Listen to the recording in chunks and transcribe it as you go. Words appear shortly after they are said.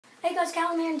Hey guys,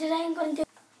 Callum here, and today I'm going to do...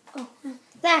 Oh, no.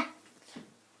 There.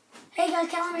 Hey guys,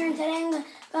 Callum here, and today I'm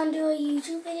going to do a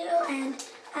YouTube video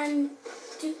and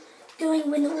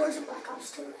doing Win the Wars of Black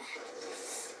Ops 2.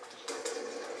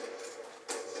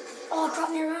 Oh, crap,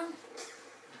 near wrong.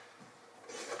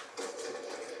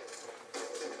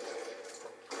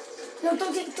 No,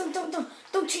 don't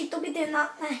cheat, don't be doing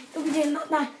that now. Don't be doing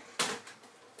that now.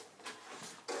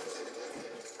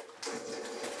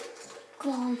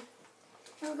 Come on.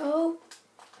 Here we go.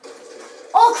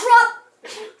 Oh crap!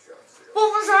 What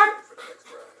was that?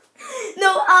 No,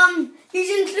 you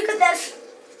didn't look at this.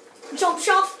 Jump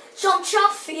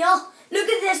shot feel. Look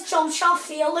at this jump shot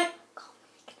feel.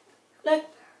 Look.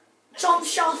 Jump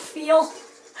shot feel.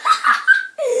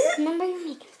 Remember you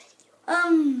make a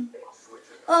video.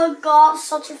 Oh god,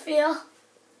 such a feel.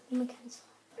 You can cancel.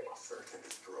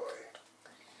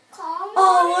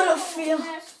 Oh, what a feel.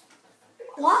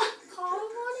 What?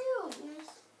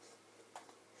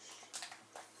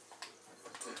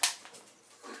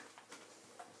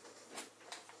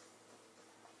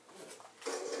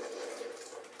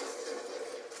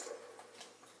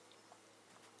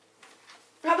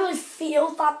 I really feel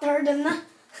that there, didn't I?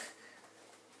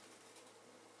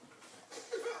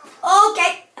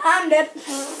 Okay, I'm dead.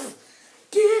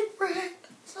 Get wrecked,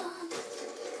 son.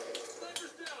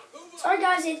 Sorry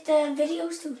guys if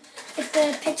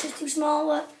the picture's too small,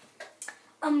 but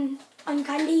I'm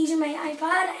kinda using my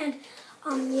iPad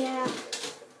and yeah.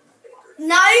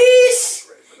 Nice!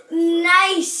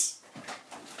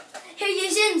 Here,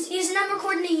 using I'm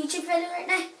recording a YouTube video right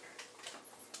now.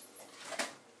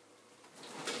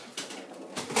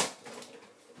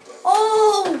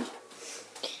 Oh!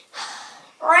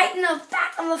 Right in the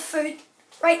back of the foot.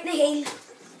 Right in the heel.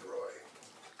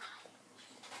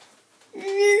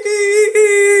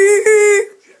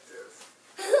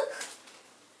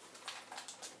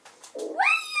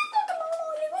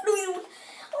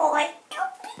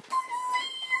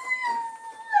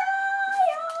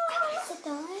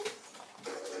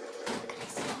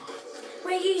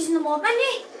 We're using the mod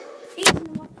menu.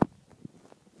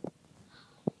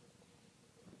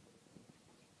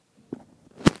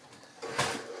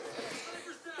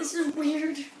 This is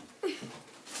weird.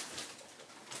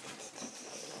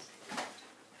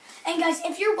 And guys,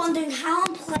 if you're wondering how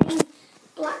I'm playing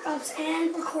Black Ops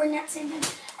and recording at the same time,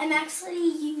 I'm actually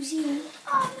using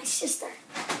my sister.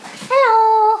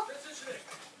 Hello.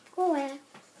 Go away.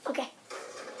 Okay.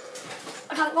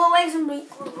 I can't go away from me.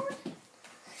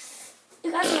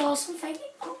 You guys are awesome. Thank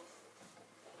you.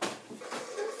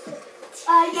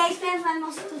 Yeah, he spends my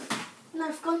muscle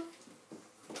Nerf gun.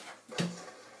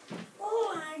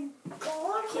 Oh my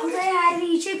god. Can you say hi to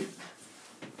YouTube?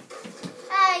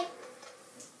 Hi.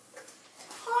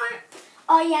 Hi.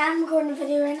 Oh yeah, I'm recording a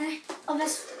video right now of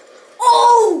this.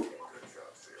 Oh!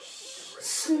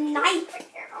 Sniper.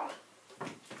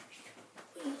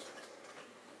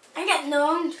 I get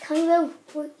numbed.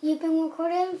 You've been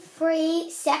recording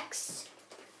 3-6.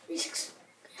 3-6.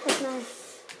 That's nice.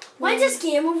 When's this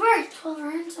game over? 12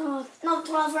 rounds? Oh, not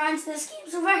 12 rounds, this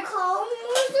game's over.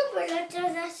 Where's the bullet to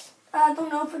this? I don't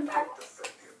know, put it back.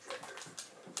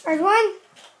 There's one.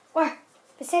 Where?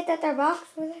 Beside that there box.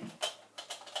 Over there.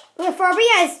 Where the Furby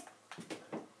is.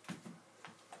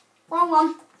 Wrong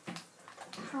one.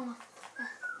 Wrong one.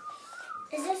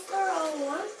 Is this the wrong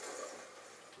one?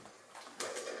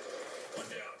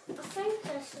 I think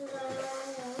this is the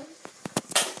wrong one.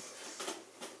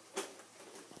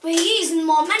 We're using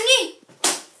more money.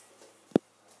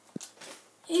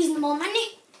 Using more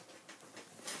money.